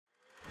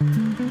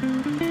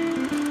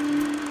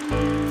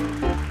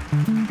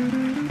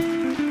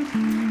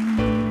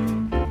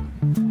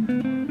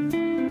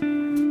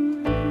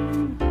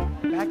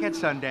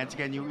Sundance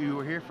again. You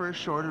were here for a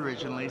short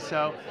originally,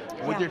 so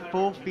with your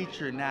full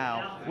feature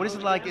now, what is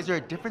it like? Is there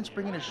a difference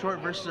bringing a short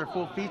versus a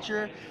full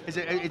feature? Does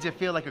it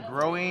feel like a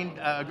growing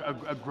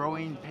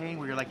pain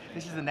where you're like,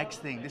 this is the next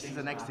thing, this is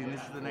the next thing,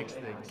 this is the next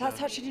thing? So. That's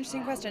such an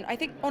interesting question. I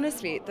think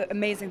honestly, the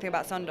amazing thing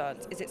about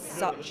Sundance is it's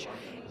such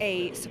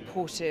a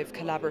supportive,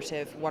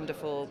 collaborative,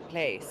 wonderful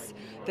place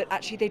that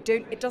actually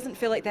it doesn't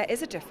feel like there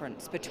is a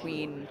difference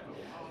between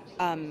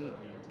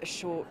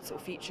shorts or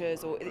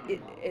features, or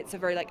it's a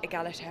very like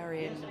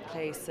egalitarian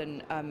place,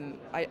 and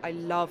I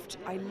loved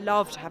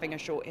having a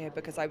short here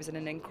because I was in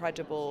an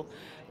incredible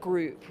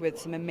group with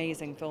some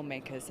amazing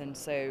filmmakers, and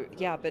so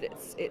yeah, but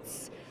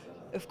it's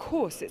of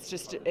course it's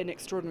just an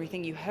extraordinary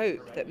thing. You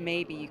hope that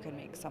maybe you can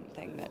make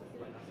something that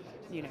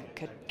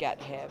could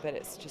get here, but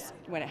it's just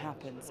when it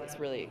happens it's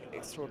really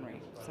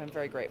extraordinary, so I'm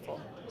very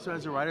grateful. So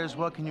as a writer as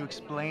well, can you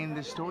explain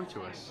this story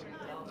to us?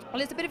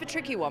 Well, it's a bit of a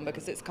tricky one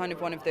because it's kind of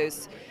one of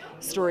those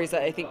stories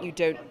that I think you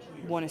don't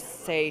want to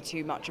say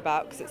too much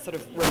about because it sort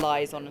of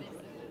relies on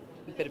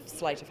a bit of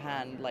sleight of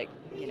hand, like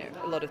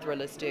a lot of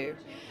thrillers do.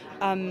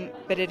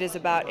 But it is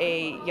about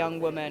a young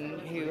woman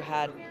who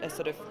had a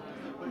sort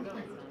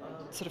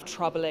of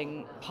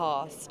troubling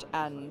past,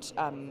 and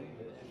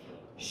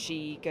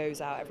she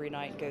goes out every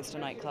night, goes to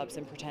nightclubs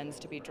and pretends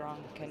to be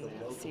drunk and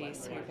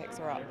sees who picks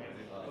her up,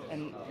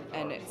 and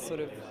it's sort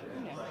of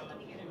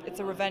it's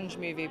a revenge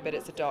movie, but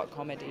it's a dark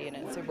comedy, and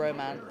it's a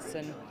romance,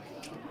 and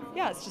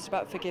yeah, it's just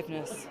about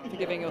forgiveness,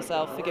 forgiving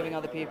yourself, forgiving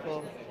other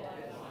people,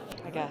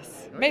 I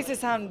guess. Makes it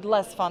sound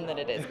less fun than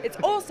it is. It's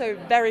also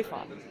very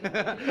fun.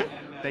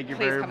 Thank you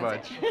Please very come and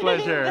much. see.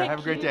 Pleasure. Thank Have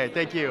a great you. day.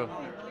 Thank you.